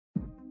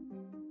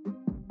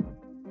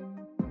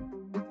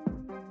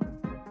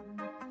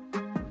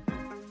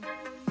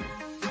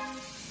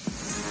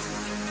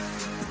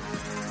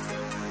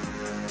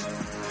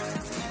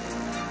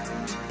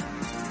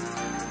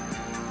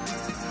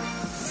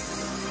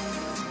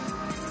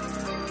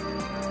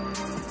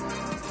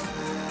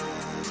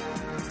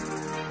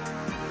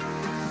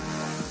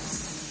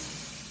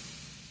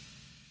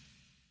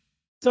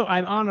So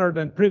I'm honored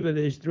and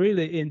privileged,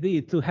 really,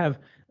 indeed, to have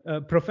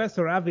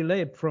Professor Avi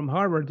Loeb from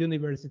Harvard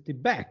University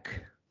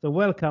back. So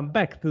welcome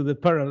back to the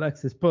Parallel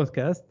Axis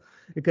podcast,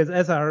 because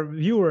as our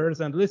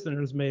viewers and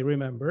listeners may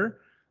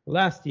remember,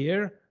 last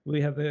year we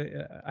have,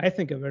 I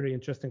think, a very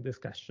interesting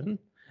discussion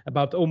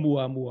about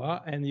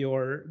Oumuamua and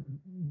your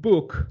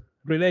book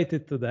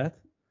related to that,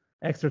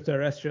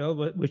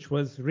 Extraterrestrial, which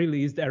was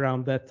released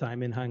around that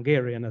time in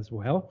Hungarian as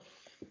well.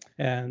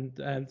 And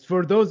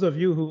for those of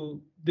you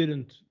who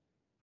didn't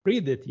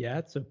read it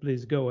yet, so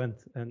please go and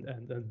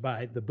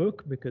buy the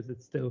book, because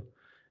it's still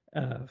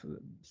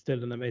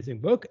an amazing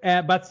book.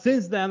 But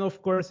since then,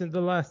 of course, in the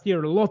last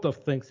year, a lot of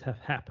things have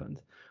happened.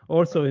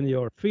 Also in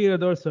your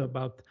field, also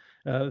about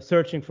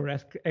searching for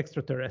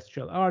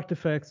extraterrestrial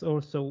artifacts,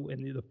 also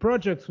in the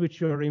projects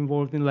which you're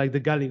involved in, like the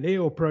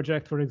Galileo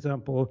project, for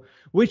example,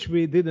 which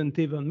we didn't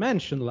even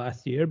mention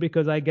last year,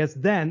 because I guess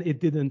then it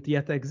didn't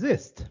yet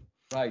exist.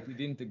 Right, it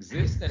didn't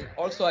exist. And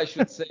also I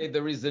should say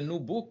there is a new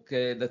book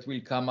that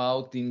will come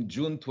out in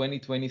June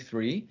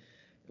 2023,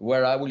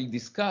 where I will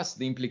discuss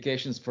the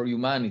implications for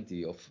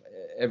humanity of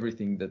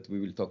everything that we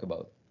will talk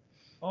about.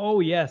 Oh,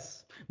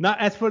 yes. Now,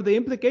 as for the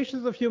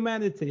implications of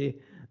humanity,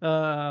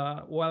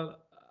 well,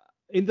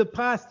 in the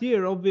past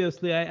year,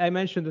 obviously, I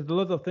mentioned that a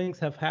lot of things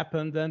have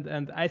happened.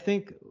 And I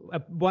think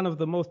one of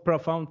the most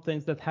profound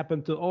things that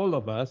happened to all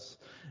of us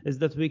is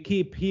that we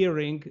keep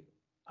hearing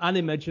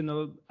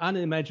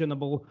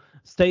unimaginable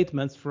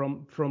statements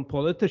from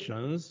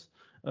politicians,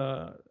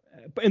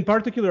 in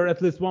particular,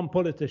 at least one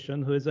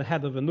politician who is the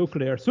head of a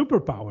nuclear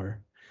superpower,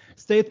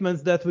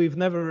 statements that we've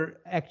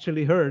never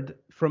actually heard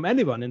from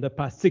anyone in the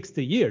past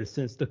 60 years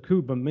since the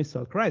Cuban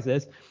Missile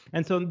Crisis.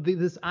 And so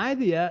this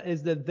idea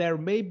is that there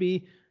may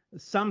be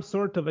some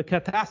sort of a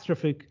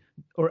catastrophic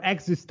or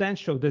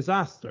existential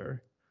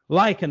disaster,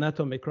 like an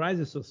atomic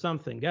crisis or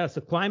something else,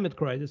 a climate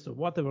crisis or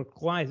whatever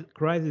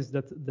crisis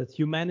that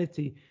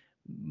humanity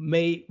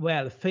may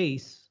well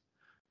face,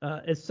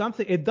 is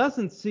something. It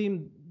doesn't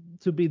seem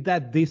to be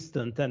that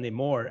distant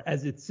anymore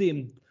as it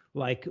seemed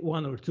like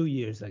 1 or 2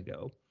 years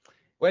ago.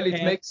 Well,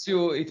 it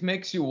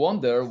makes you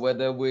wonder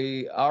whether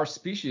our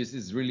species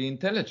is really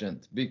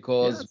intelligent,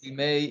 because Yes. we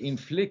may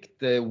inflict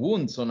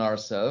wounds on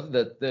ourselves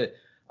that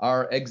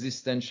are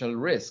existential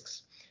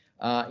risks.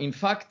 In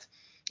fact,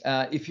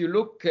 if you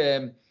look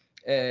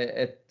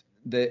at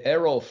the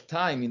era of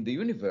time in the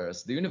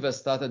universe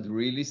started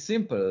really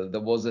simple.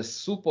 There was a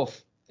soup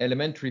of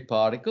elementary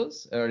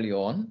particles early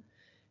on,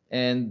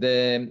 and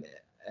it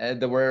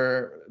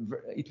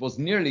was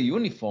nearly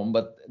uniform,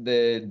 but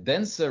the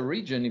denser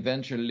region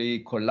eventually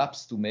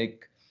collapsed to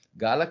make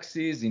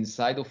galaxies,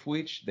 inside of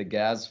which the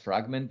gas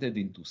fragmented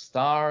into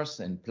stars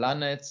and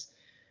planets,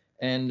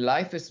 and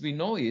life as we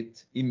know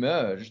it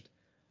emerged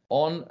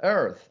on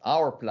Earth,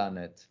 our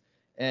planet,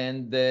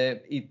 and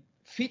it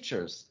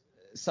features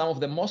some of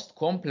the most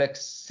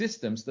complex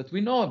systems that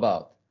we know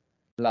about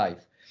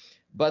life.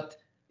 But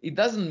it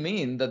doesn't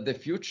mean that the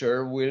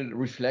future will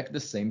reflect the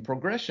same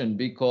progression,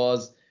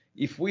 because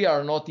if we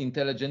are not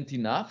intelligent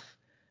enough,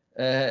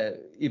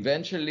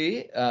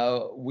 eventually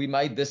we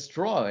might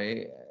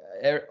destroy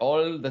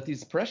all that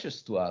is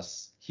precious to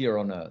us here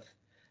on Earth.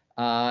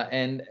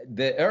 And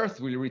the Earth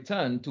will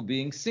return to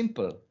being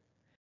simple.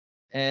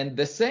 And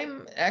the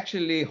same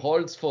actually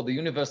holds for the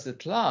universe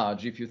at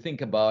large, if you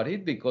think about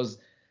it, because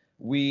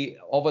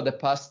over the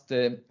past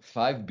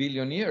 5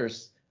 billion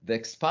years, the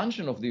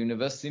expansion of the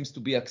universe seems to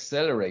be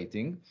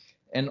accelerating,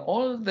 and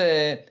all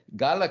the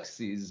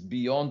galaxies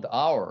beyond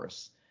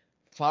ours,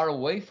 far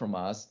away from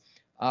us,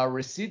 are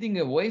receding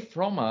away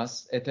from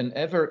us at an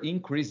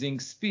ever-increasing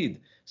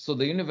speed. So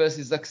the universe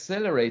is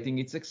accelerating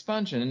its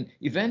expansion, and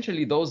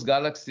eventually those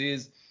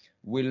galaxies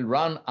will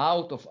run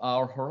out of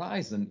our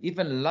horizon.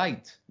 Even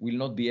light will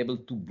not be able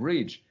to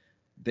bridge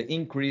the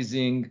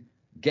increasing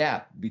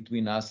gap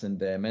between us and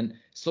them. And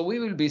so we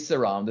will be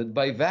surrounded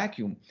by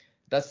vacuum.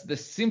 That's the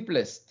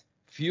simplest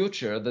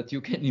future that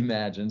you can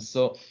imagine.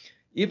 So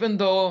even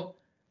though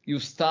you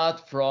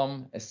start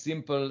from a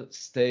simple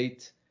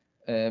state,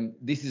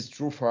 this is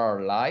true for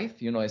our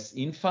life. As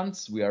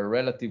infants, we are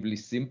relatively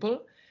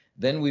simple.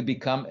 Then we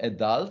become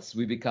adults,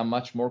 we become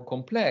much more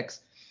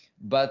complex.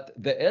 But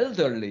the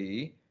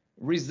elderly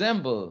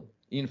resemble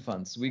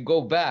infants. We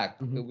go back,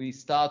 we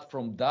start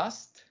from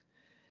dust,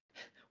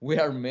 we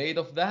are made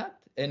of that,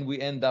 and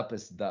we end up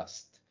as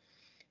dust.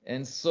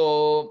 And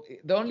so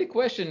the only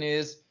question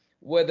is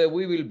whether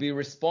we will be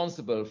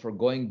responsible for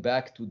going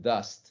back to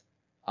dust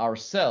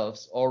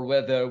ourselves, or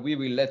whether we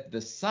will let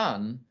the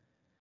sun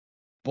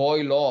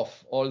boil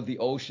off all the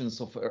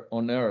oceans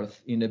on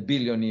Earth in 1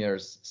 billion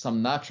years,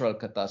 some natural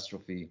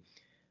catastrophe.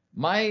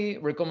 My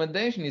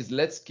recommendation is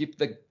let's keep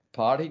the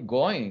party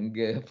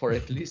going for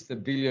at least 1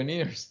 billion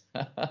years.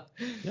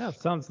 Yeah,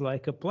 sounds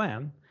like a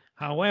plan.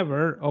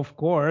 However, of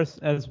course,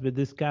 as we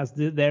discussed,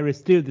 there is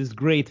still this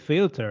great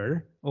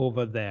filter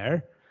over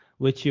there,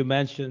 which you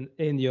mentioned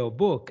in your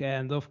book.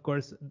 And of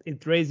course,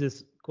 it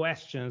raises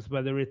questions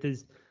whether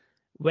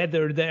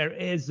there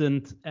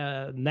isn't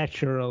a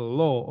natural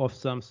law of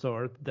some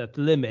sort that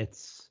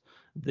limits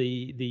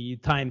the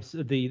times,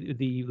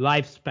 the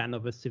lifespan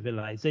of a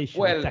civilization,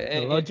 Well,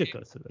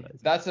 technological civilization.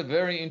 That's a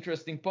very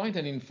interesting point,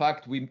 and in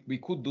fact, we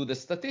could do the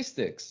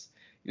statistics.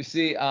 You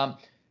see,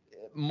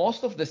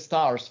 most of the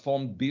stars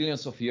formed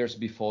billions of years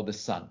before the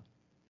sun.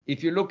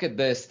 If you look at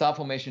the star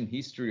formation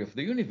history of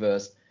the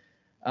universe,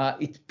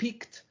 it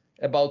peaked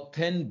about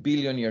 10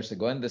 billion years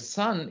ago, and the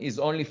sun is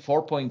only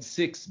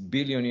 4.6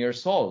 billion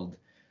years old.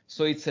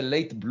 So it's a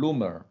late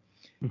bloomer.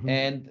 Mm-hmm.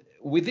 And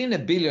within a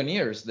billion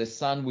years, the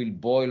sun will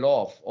boil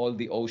off all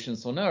the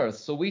oceans on Earth.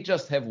 So we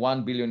just have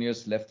 1 billion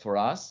years left for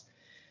us.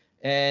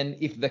 And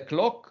if the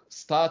clock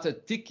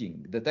started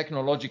ticking, the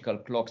technological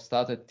clock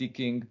started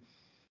ticking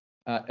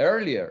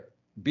earlier,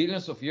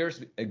 billions of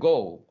years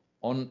ago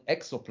on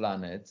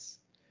exoplanets,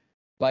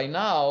 by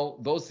now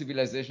those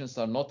civilizations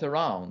are not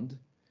around.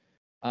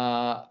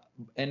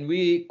 And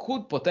we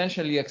could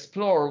potentially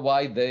explore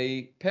why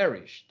they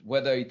perished,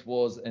 whether it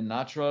was a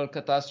natural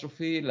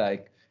catastrophe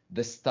like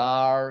the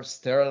star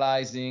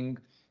sterilizing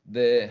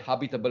the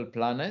habitable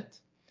planet,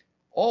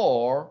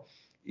 or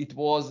it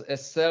was a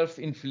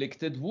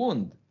self-inflicted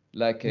wound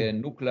like a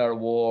nuclear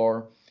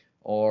war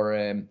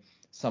or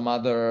some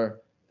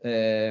other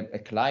a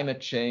climate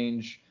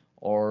change,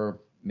 or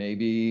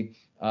maybe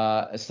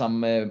some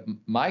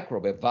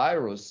microbe, a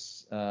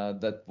virus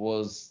that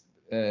was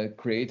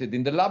created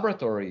in the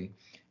laboratory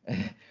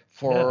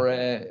for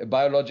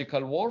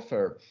biological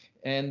warfare.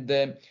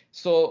 And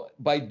so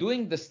by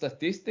doing the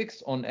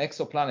statistics on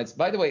exoplanets,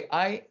 by the way,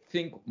 I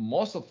think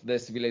most of the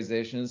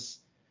civilizations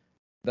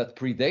that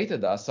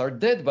predated us are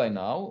dead by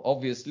now,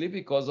 obviously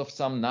because of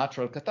some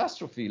natural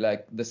catastrophe,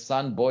 like the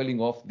sun boiling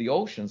off the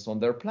oceans on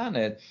their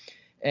planet.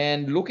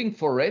 And looking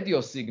for radio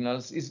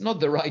signals is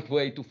not the right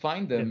way to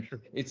find them. Yeah, sure.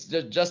 It's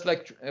just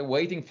like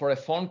waiting for a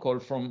phone call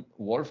from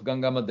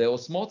Wolfgang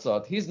Amadeus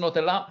Mozart. He's not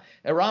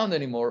around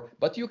anymore,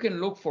 but you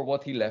can look for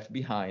what he left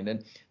behind.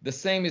 And the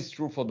same is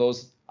true for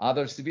those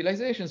other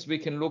civilizations. We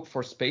can look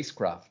for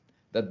spacecraft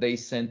that they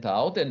sent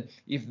out. And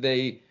if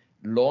they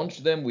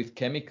launch them with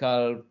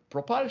chemical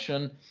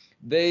propulsion,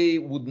 they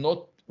would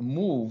not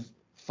move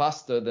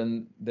faster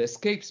than the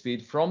escape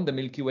speed from the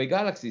Milky Way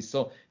galaxy.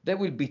 So they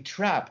will be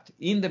trapped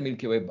in the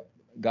Milky Way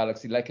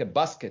galaxy like a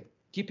basket,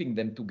 keeping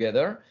them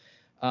together.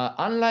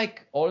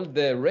 Unlike all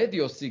the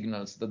radio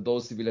signals that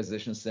those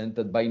civilizations sent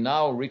that by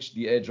now reach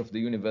the edge of the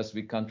universe,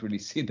 we can't really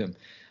see them.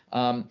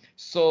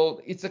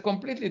 So it's a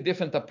completely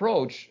different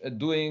approach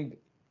doing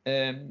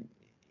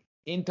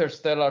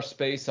interstellar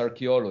space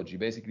archaeology,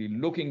 basically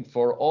looking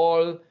for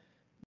all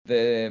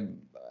the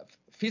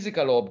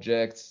physical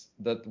objects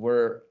that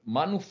were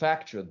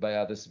manufactured by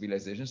other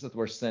civilizations that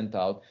were sent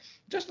out,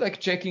 just like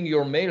checking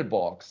your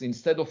mailbox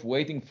instead of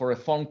waiting for a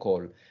phone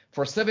call.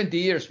 For 70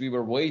 years, we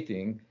were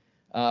waiting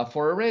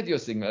for a radio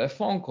signal, a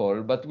phone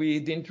call, but we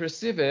didn't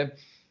receive it.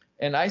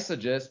 And I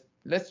suggest,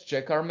 let's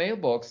check our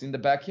mailbox in the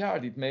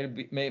backyard. It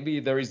maybe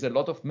there is a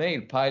lot of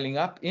mail piling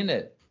up in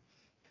it.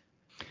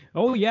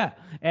 Oh yeah,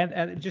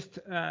 and just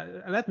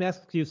let me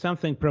ask you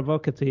something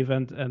provocative,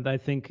 and I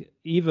think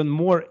even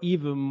more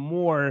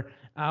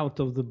out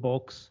of the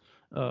box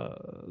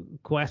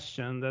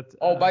question. That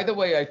by the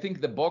way, I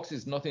think the box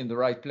is not in the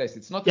right place.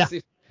 It's not as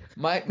if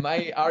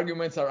my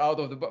arguments are out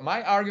of the box.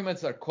 My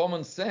arguments are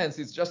common sense.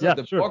 It's just that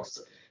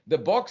the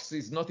box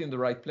is not in the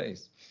right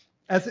place.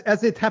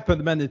 As it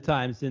happened many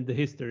times in the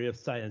history of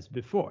science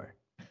before.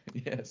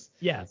 Yes.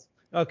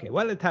 Okay.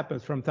 Well, it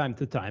happens from time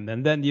to time,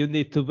 and then you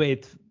need to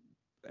wait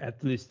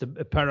at least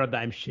a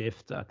paradigm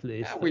shift, at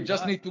least. Yeah, we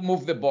just need to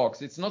move the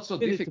box. It's not so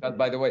difficult,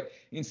 by the way.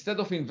 Instead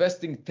of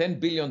investing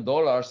 $10 billion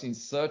in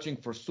searching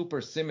for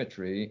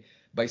supersymmetry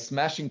by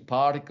smashing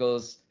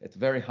particles at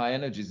very high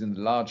energies in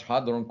the Large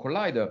Hadron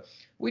Collider,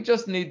 we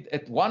just need,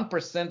 at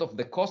 1% of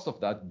the cost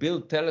of that,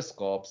 build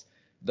telescopes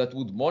that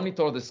would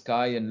monitor the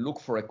sky and look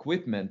for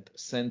equipment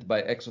sent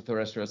by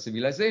extraterrestrial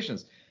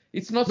civilizations.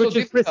 It's not so difficult.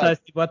 Which is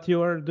precisely what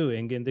you are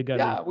doing in the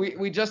gallery. Yeah,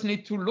 we just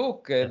need to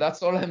look.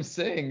 That's all I'm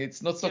saying.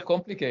 It's not so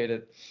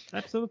complicated.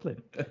 Absolutely.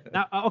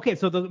 Now, okay,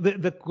 so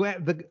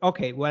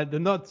the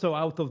not so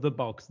out of the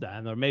box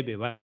then, or maybe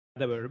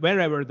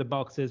wherever the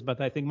box is,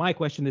 but I think my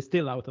question is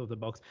still out of the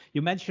box.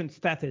 You mentioned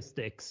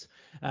statistics.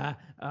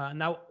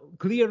 Now,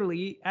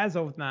 clearly, as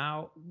of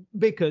now,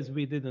 because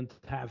we didn't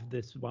have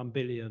this $1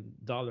 billion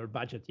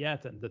budget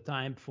yet and the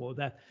time for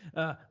that,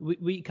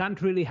 we can't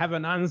really have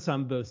an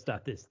ensemble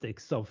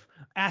statistics of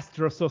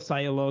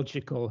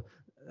astrosociological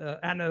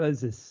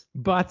analysis.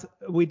 But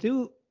we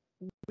do,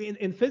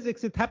 in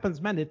physics, it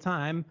happens many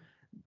times,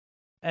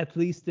 at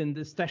least in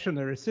the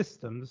stationary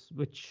systems,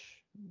 which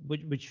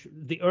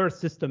the Earth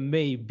system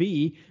may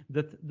be,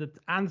 that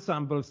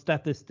ensemble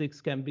statistics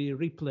can be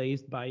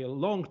replaced by a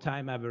long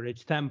time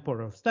average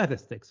temporal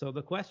statistics. So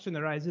the question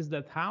arises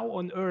that how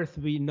on Earth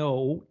we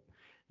know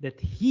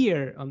that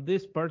here on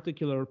this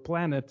particular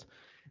planet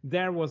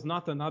there was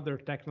not another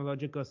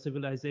technological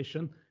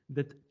civilization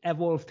that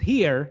evolved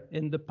here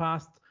in the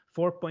past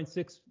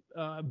 4.6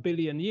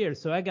 billion years.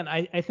 So again,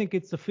 I think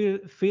it's a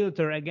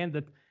filter again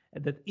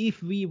that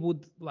if we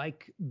would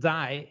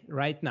die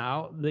right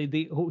now,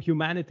 the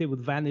humanity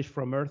would vanish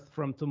from Earth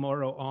from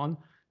tomorrow on.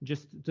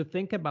 just to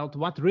think about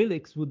what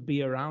relics would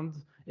be around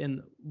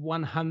in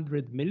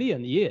 100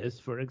 million years,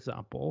 for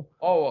example.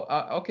 Oh,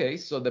 okay.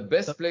 So the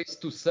best place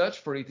to search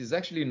for it is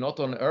actually not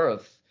on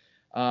Earth,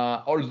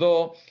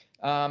 although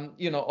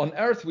on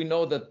Earth we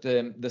know that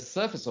the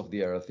surface of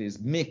the Earth is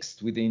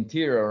mixed with the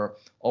interior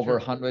over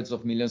hundreds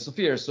of millions of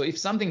years. So if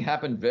something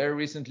happened very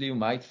recently, you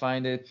might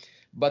find it.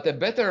 But a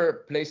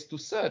better place to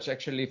search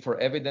actually for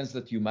evidence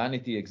that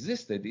humanity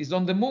existed is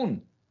on the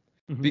moon,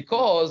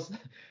 because,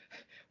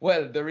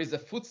 well, there is a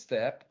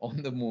footstep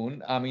on the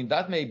moon. I mean,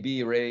 that may be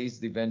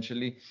erased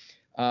eventually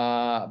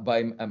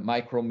by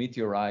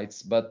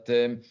micrometeorites. But,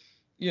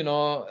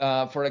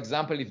 for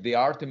example, if the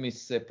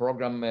Artemis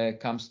program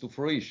comes to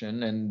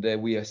fruition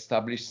and we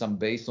establish some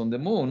base on the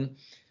moon,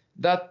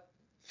 that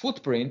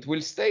footprint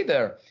will stay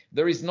there.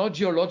 There is no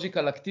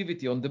geological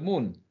activity on the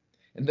moon,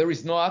 and there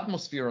is no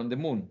atmosphere on the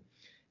moon.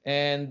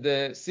 And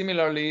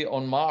similarly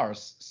on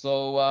Mars.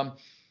 So,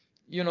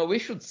 we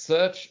should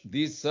search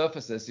these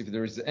surfaces if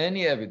there is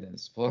any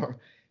evidence for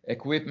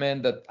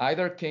equipment that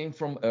either came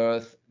from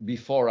Earth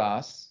before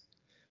us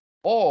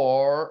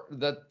or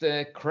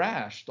that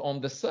crashed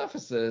on the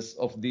surfaces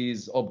of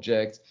these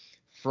objects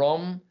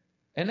from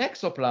an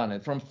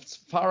exoplanet, from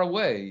far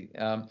away,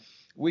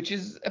 which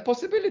is a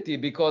possibility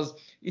because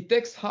it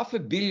takes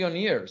 500 million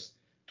years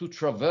to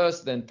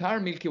traverse the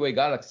entire Milky Way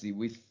galaxy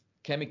with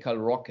chemical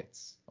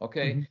rockets,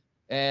 okay?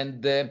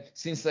 And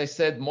since I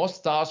said most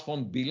stars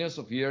formed billions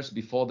of years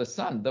before the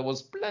sun, there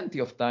was plenty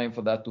of time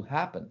for that to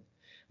happen.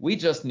 We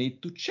just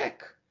need to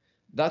check.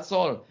 That's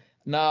all.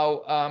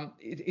 Now,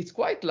 it's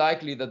quite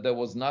likely that there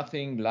was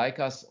nothing like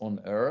us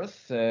on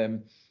Earth,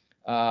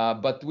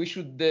 but we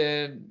should,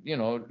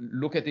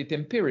 look at it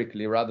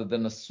empirically rather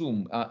than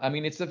assume. I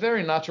mean, it's a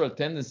very natural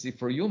tendency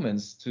for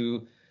humans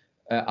to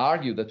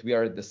argue that we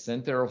are at the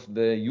center of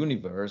the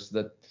universe,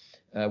 that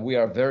we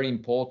are very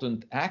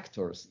important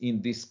actors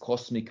in this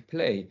cosmic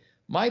play.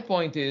 My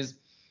point is,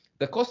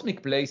 the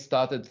cosmic play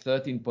started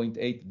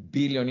 13.8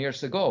 billion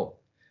years ago.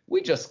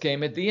 We just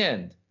came at the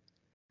end.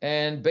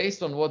 And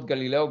based on what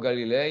Galileo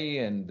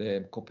Galilei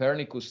and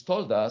Copernicus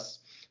told us,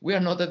 we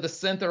are not at the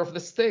center of the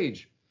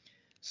stage.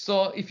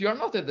 So if you're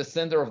not at the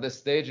center of the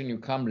stage and you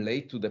come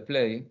late to the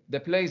play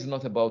is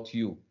not about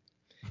you.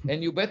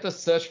 And you better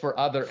search for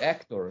other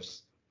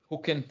actors who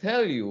can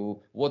tell you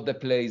what the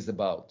play is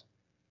about.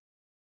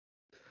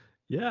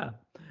 Yeah.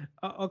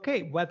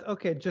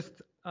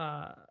 Just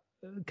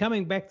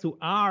coming back to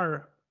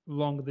our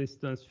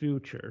long-distance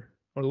future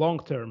or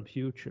long-term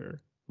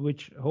future,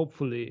 which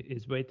hopefully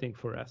is waiting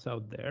for us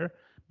out there.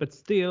 But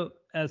still,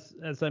 as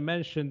I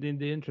mentioned in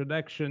the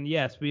introduction,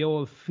 yes, we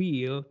all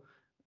feel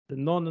the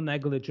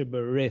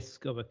non-negligible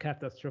risk of a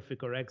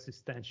catastrophic or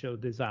existential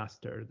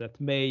disaster that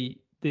may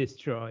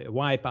destroy,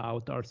 wipe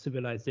out our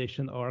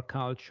civilization, our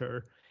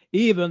culture,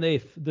 even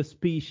if the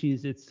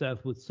species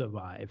itself would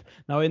survive.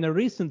 Now, in a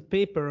recent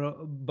paper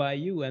by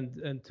you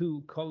and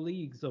two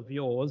colleagues of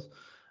yours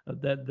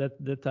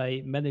that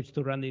I managed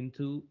to run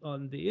into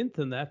on the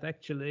internet,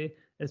 actually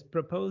is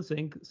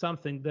proposing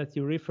something that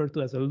you refer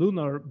to as a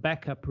lunar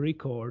backup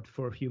record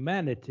for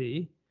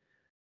humanity,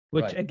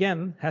 which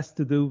again has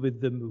to do with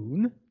the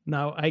moon.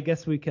 Now, I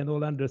guess we can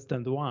all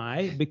understand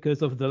why,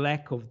 because of the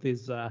lack of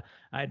this, plane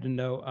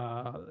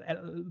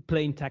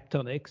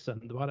tectonics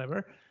and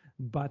whatever.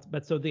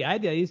 But so the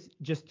idea is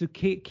just to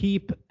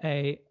keep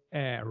a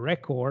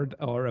record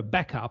or a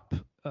backup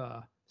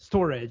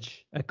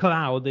storage, a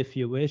cloud, if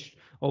you wish,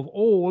 of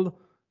all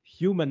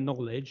human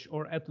knowledge,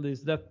 or at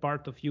least that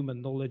part of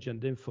human knowledge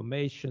and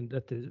information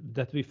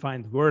that we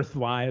find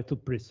worthwhile to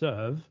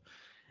preserve,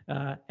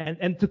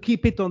 and to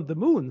keep it on the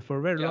moon for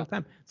a very long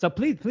time. So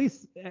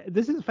please,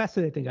 this is a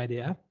fascinating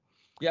idea.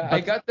 Yeah,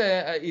 I got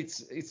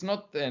it's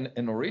not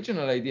an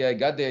original idea. I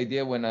got the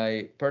idea when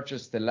I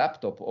purchased a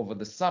laptop over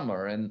the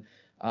summer, and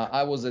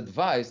I was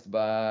advised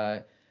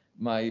by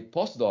my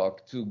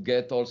postdoc to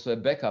get also a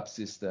backup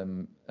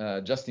system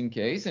just in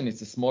case. And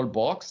it's a small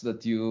box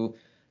that you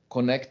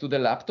connect to the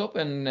laptop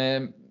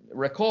and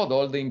record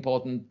all the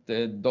important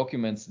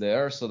documents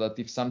there, so that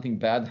if something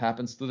bad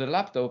happens to the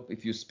laptop,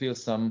 if you spill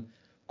some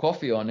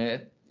coffee on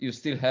it, you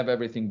still have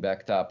everything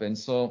backed up. And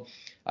so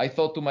I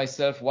thought to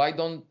myself, why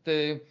don't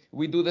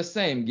we do the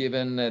same,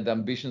 given the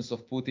ambitions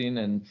of Putin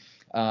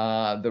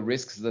and the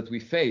risks that we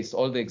face,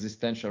 all the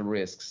existential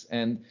risks.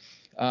 And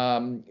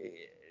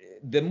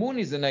the moon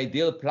is an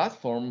ideal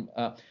platform,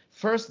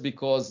 first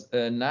because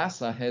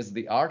NASA has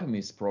the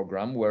Artemis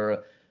program,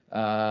 where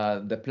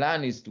the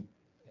plan is to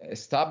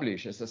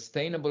establish a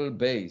sustainable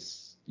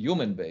base,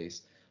 human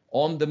base,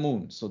 on the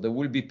moon. So there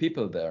will be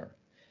people there.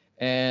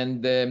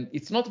 And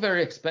it's not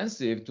very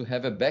expensive to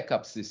have a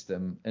backup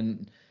system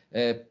and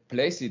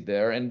place it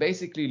there and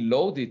basically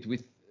load it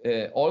with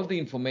all the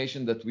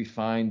information that we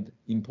find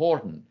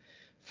important.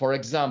 For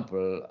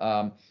example,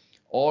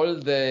 all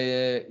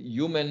the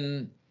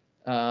human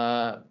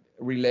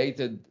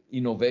related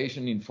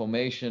innovation,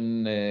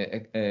 information,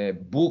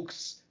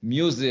 books,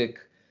 music,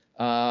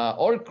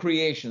 all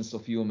creations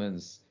of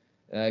humans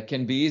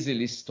can be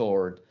easily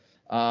stored.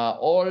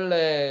 All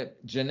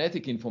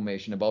genetic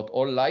information about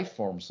all life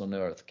forms on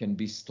Earth can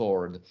be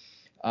stored.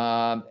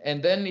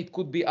 And then it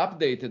could be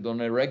updated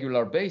on a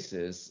regular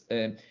basis,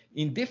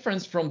 in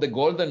difference from the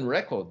golden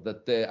record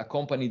that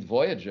accompanied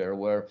Voyager,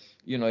 where,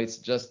 it's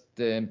just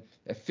a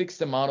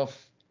fixed amount of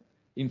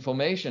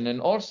information. And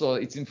also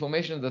it's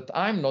information that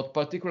I'm not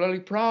particularly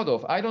proud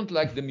of. I don't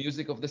like the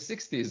music of the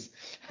 60s.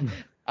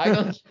 I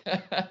don't,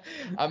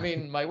 I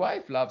mean, my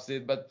wife loves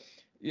it, but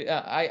yeah,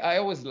 I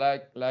always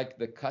like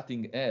the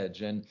cutting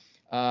edge. And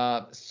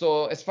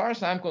so as far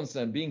as I'm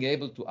concerned, being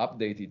able to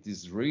update it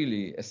is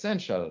really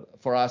essential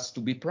for us to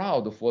be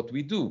proud of what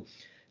we do.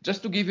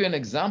 Just to give you an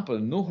example,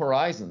 New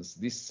Horizons,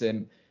 this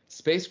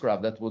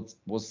spacecraft that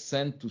was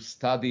sent to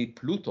study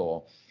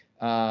Pluto,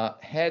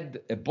 had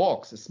a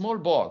small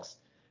box,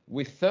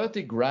 with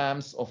 30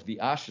 grams of the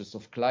ashes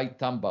of Clyde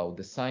Tombaugh,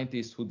 the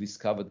scientist who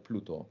discovered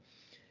Pluto.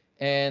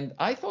 And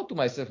I thought to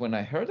myself, when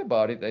I heard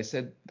about it, I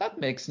said, that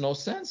makes no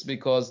sense,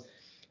 because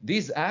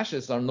these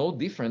ashes are no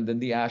different than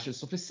the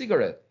ashes of a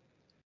cigarette.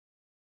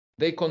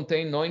 They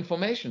contain no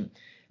information.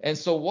 And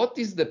so what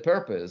is the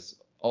purpose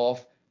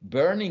of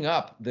burning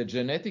up the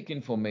genetic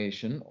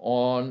information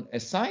on a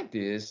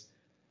scientist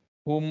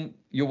whom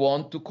you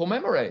want to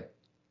commemorate?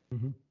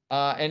 Mm-hmm.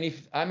 And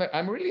if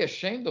I'm really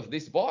ashamed of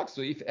this box.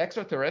 So if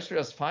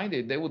extraterrestrials find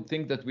it, they would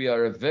think that we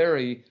are a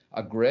very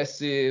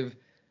aggressive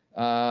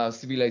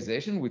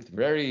civilization with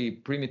very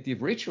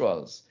primitive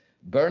rituals,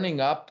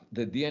 burning up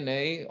the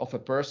DNA of a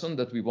person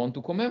that we want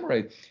to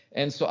commemorate.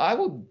 And so I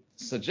would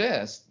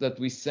suggest that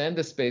we send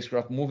a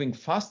spacecraft moving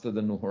faster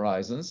than New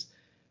Horizons,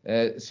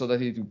 so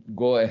that it would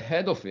go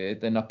ahead of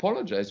it and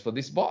apologize for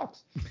this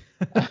box.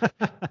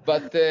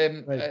 But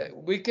right.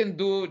 We can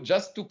do,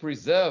 just to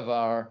preserve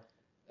our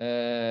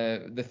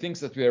the things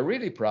that we are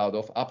really proud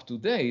of up to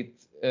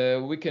date,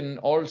 we can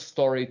all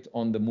store it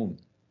on the moon.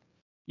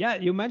 Yeah,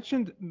 you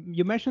mentioned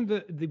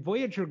the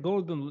Voyager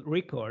golden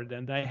record,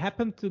 and I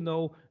happen to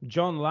know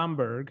John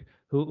Lamberg,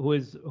 who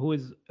is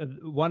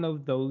one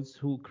of those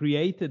who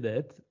created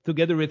it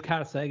together with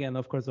Carl Sagan.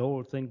 Of course, the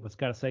whole thing was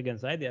Carl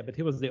Sagan's idea, but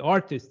he was the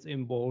artist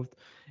involved,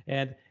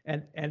 and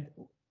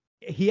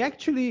he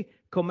actually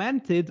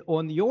commented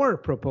on your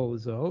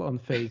proposal on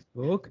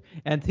Facebook,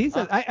 and he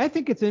said, I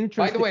think it's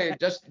interesting. By the way,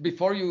 just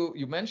before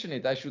you mention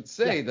it, I should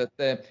say that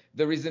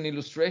there is an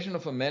illustration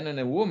of a man and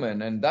a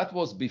woman, and that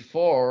was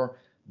before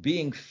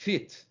being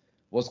fit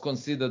was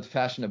considered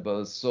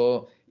fashionable.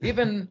 So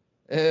even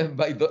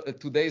by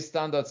today's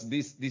standards,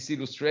 this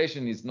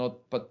illustration is not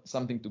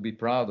something to be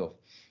proud of.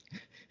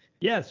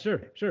 Yeah,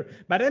 sure.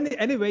 But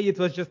anyway, it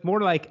was just more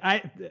like,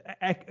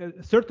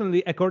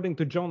 certainly according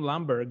to John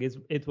Lamberg,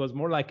 it was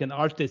more like an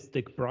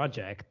artistic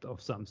project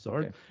of some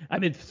sort. Okay. I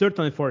mean,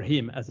 certainly for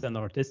him as an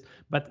artist,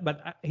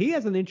 but he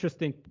has an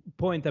interesting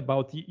point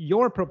about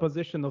your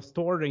proposition of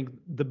storing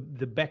the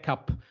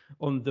backup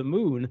on the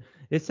moon.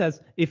 It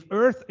says, if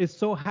Earth is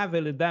so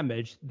heavily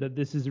damaged that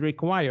this is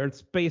required,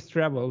 space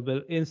travel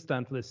will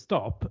instantly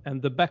stop and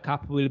the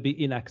backup will be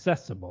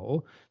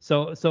inaccessible.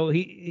 So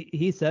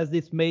he says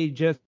this may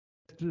just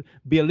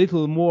be a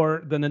little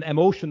more than an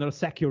emotional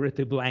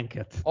security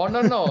blanket. Oh,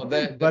 no.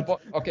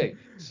 Okay,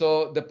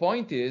 so the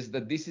point is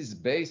that this is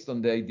based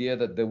on the idea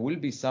that there will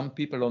be some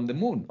people on the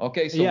moon.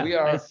 Okay, so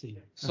yeah, I see.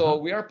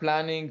 We are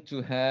planning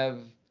to have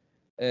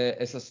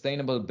a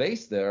sustainable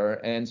base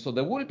there, and so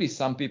there will be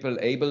some people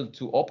able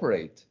to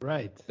operate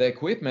the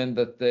equipment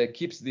that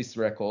keeps this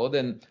record,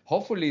 and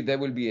hopefully they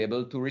will be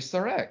able to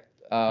resurrect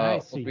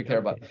what we care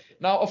about.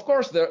 Now, of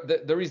course,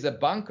 there is a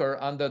bunker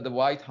under the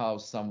White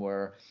House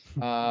somewhere,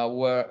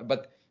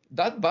 but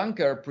that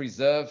bunker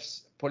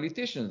preserves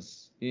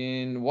politicians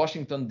in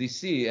Washington,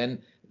 D.C.,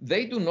 and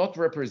they do not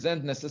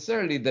represent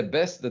necessarily the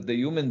best that the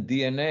human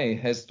DNA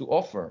has to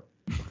offer.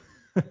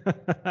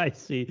 I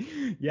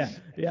see. Yeah,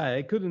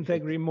 I couldn't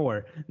agree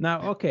more.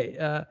 Now,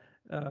 okay,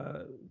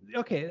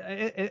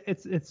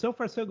 it's so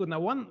far so good. Now,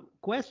 one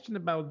question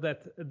about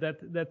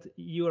that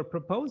you are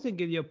proposing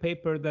in your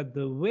paper that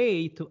the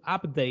way to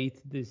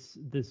update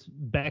this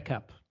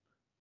backup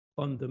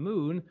on the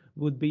moon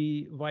would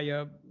be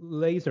via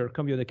laser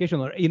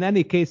communication, or in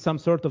any case, some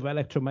sort of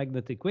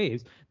electromagnetic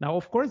waves. Now,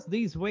 of course,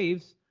 these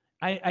waves,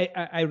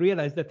 I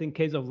realize that in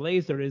case of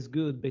laser is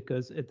good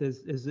because it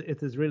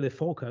is really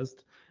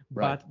focused.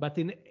 Right. But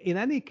in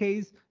any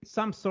case,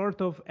 some sort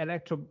of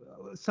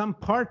some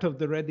part of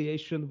the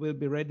radiation will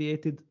be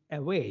radiated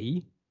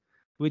away,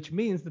 which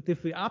means that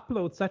if we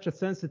upload such a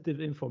sensitive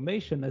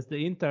information as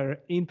the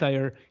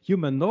entire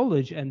human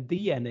knowledge and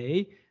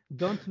DNA,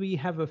 don't we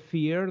have a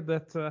fear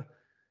that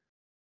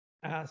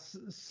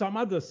some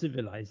other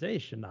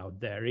civilization out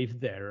there, if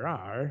there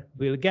are,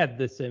 will get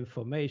this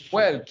information?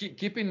 Well,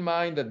 keep in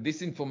mind that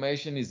this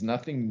information is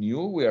nothing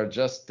new. We are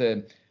just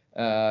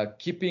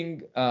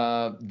keeping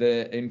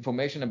the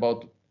information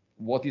about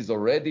what is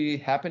already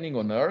happening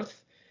on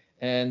Earth,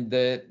 and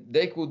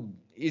they could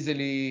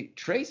easily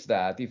trace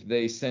that if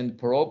they send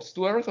probes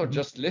to Earth or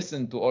just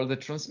listen to all the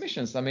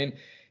transmissions. I mean,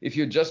 if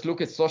you just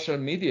look at social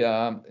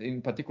media,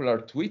 in particular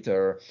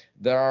Twitter,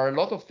 there are a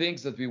lot of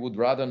things that we would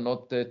rather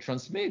not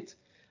transmit.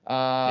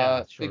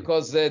 Sure.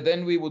 Because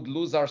then we would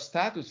lose our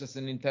status as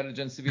an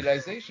intelligent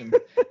civilization.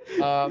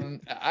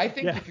 I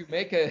think if you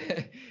make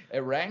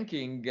a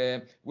ranking,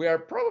 we are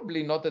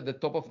probably not at the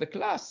top of the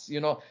class.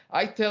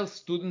 I tell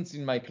students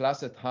in my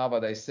class at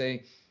Harvard, I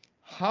say,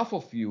 half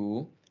of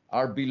you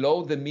are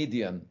below the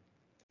median.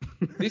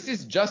 This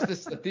is just a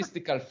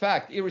statistical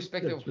fact,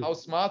 irrespective of how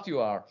smart you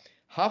are.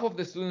 Half of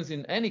the students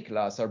in any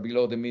class are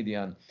below the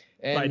median.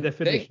 And by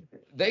definition.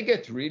 They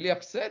get really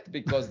upset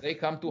because they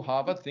come to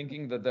Harvard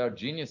thinking that they are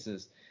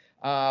geniuses.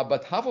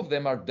 But half of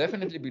them are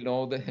definitely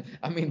below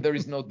there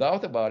is no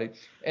doubt about it.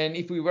 And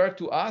if we were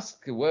to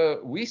ask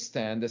where we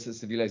stand as a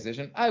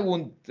civilization, I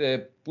wouldn't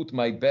put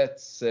my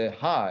bets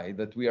high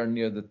that we are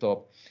near the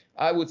top.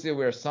 I would say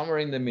we're somewhere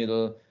in the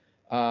middle.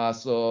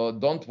 So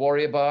don't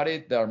worry about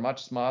it. They are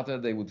much smarter.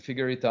 They would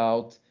figure it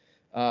out.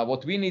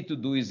 What we need to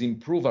do is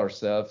improve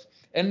ourselves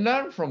and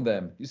learn from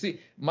them. You see,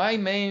 my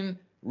main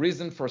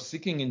reason for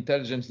seeking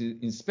intelligence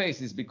in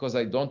space is because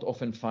I don't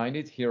often find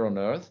it here on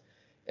Earth.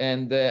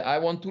 And I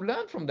want to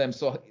learn from them.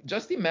 So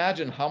just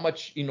imagine how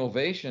much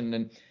innovation,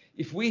 and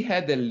if we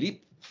had a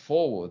leap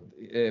forward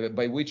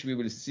by which we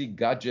will see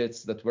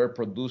gadgets that were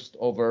produced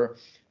over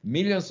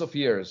millions of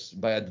years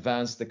by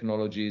advanced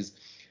technologies,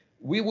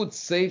 we would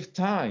save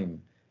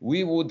time.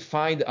 We would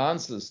find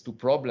answers to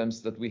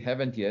problems that we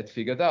haven't yet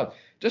figured out.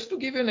 Just to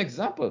give you an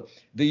example,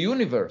 the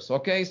universe,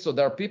 okay? So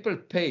there are people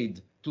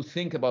paid to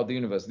think about the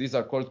universe. These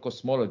are called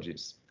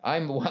cosmologists.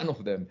 I'm one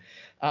of them.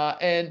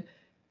 And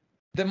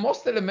the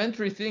most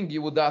elementary thing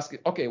you would ask,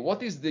 okay,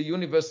 what is the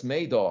universe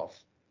made of?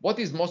 What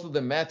is most of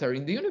the matter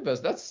in the universe?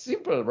 That's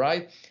simple,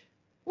 right?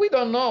 We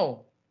don't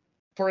know.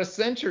 For a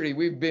century,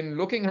 we've been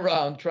looking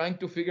around trying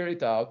to figure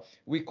it out.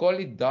 We call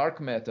it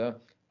dark matter.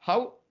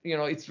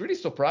 It's really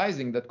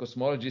surprising that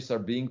cosmologists are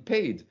being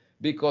paid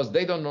because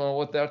they don't know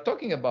what they're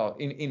talking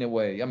about in a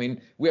way. I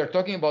mean, we are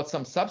talking about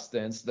some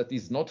substance that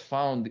is not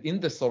found in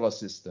the solar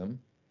system.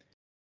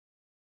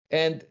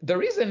 And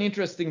there is an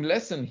interesting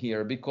lesson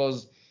here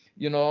because,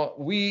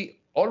 we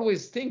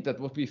always think that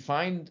what we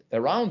find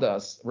around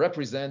us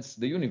represents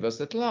the universe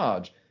at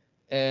large.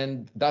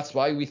 And that's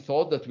why we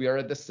thought that we are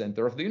at the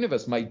center of the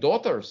universe. My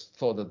daughters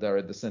thought that they're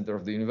at the center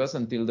of the universe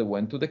until they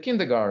went to the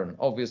kindergarten,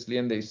 obviously,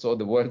 and they saw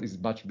the world is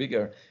much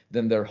bigger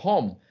than their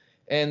home.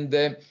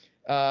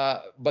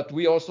 But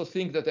we also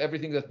think that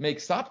everything that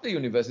makes up the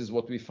universe is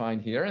what we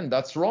find here, and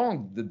that's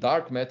wrong. The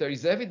dark matter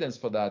is evidence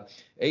for that.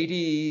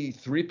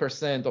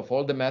 83% of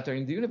all the matter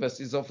in the universe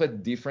is of a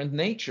different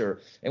nature,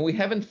 and we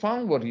haven't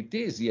found what it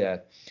is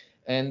yet.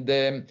 And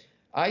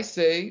I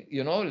say,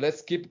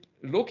 let's keep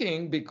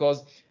looking,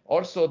 because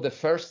also the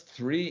first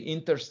 3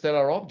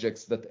 interstellar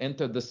objects that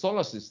entered the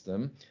solar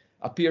system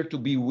appear to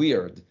be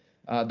weird.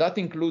 That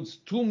includes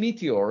 2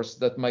 meteors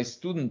that my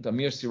student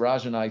Amir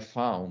Siraj and I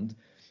found,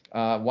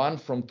 one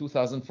from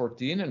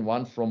 2014 and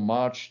one from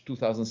March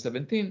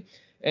 2017.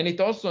 And it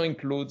also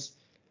includes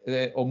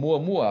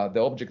Oumuamua,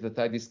 the object that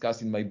I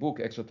discuss in my book,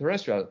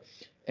 Extraterrestrial.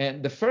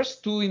 And the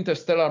first 2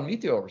 interstellar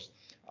meteors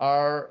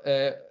are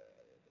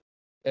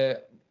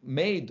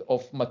made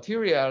of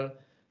material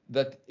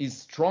that is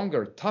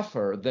stronger,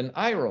 tougher than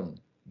iron,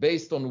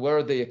 based on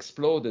where they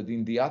exploded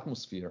in the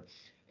atmosphere.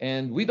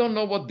 And we don't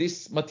know what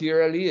this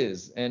material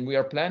is. And we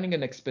are planning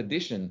an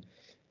expedition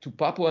to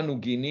Papua New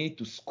Guinea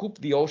to scoop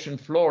the ocean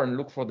floor and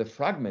look for the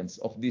fragments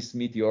of this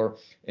meteor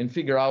and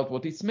figure out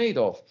what it's made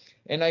of.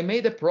 And I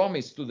made a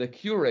promise to the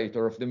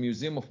curator of the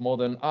Museum of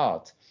Modern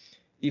Art.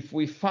 If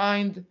we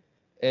find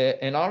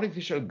an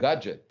artificial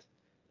gadget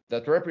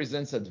that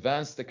represents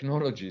advanced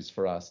technologies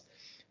for us,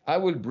 I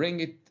will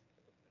bring it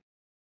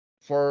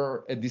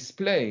for a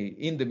display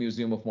in the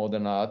Museum of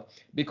Modern Art,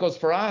 because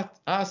for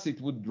us it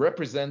would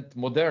represent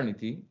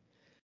modernity.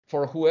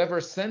 For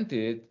whoever sent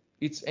it,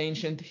 it's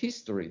ancient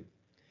history.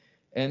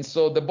 And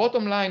so the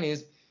bottom line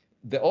is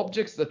the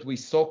objects that we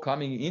saw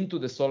coming into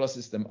the solar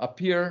system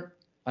appear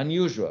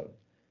unusual,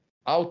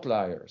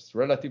 outliers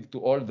relative to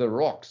all the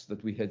rocks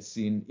that we had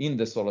seen in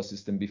the solar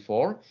system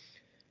before.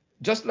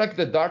 Just like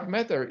the dark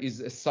matter is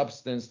a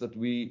substance that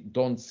we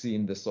don't see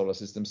in the solar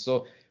system.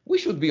 So we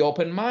should be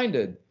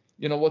open-minded.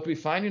 What we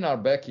find in our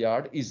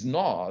backyard is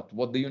not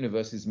what the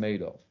universe is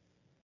made of.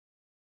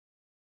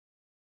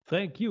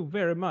 Thank you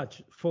very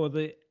much for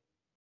the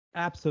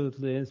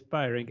absolutely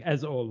inspiring,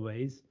 as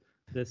always,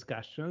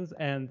 discussions.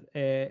 And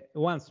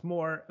once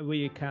more,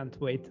 we can't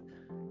wait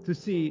to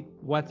see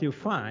what you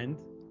find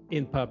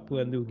in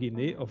Papua New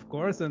Guinea, of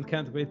course, and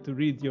can't wait to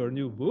read your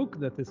new book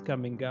that is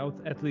coming out,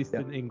 at least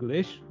in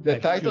English. The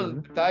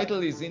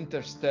title is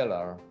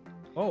Interstellar.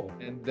 Oh.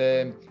 And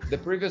the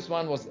previous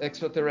one was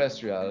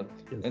Extraterrestrial.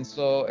 Yes. And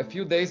so a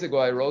few days ago,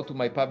 I wrote to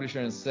my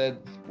publisher and said,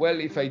 well,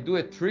 if I do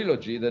a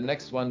trilogy, the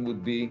next one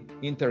would be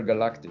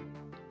Intergalactic.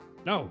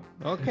 No,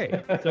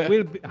 okay. So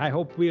I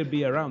hope we'll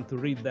be around to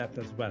read that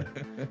as well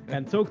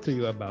and talk to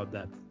you about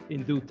that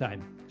in due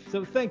time.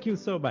 So thank you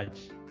so much.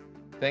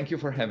 Thank you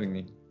for having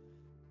me.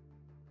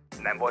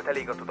 Nem volt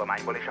elég a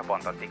tudományból és a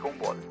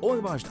fantasztikumból?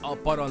 Olvasd a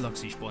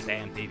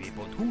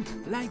parallaxis.emtv.hu-t,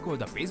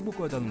 lájkold a Facebook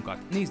oldalunkat,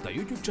 nézd a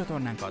YouTube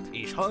csatornánkat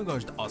és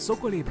hallgasd a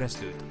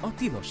Szokolébresztőt a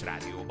Tilos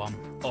Rádióban.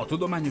 A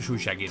Tudományos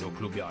Újságírók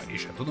Klubja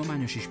és a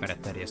Tudományos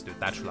Ismeretterjesztő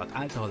Társulat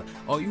által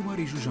a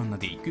Juhari Zsuzsanna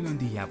díj külön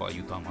díjával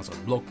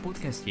jutalmazott blog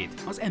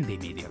podcastjét az MD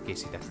Media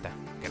készítette.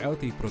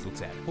 Kreatív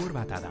producer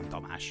Horváth Ádám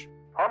Tamás.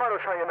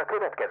 Hamarosan jön a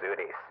következő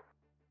rész.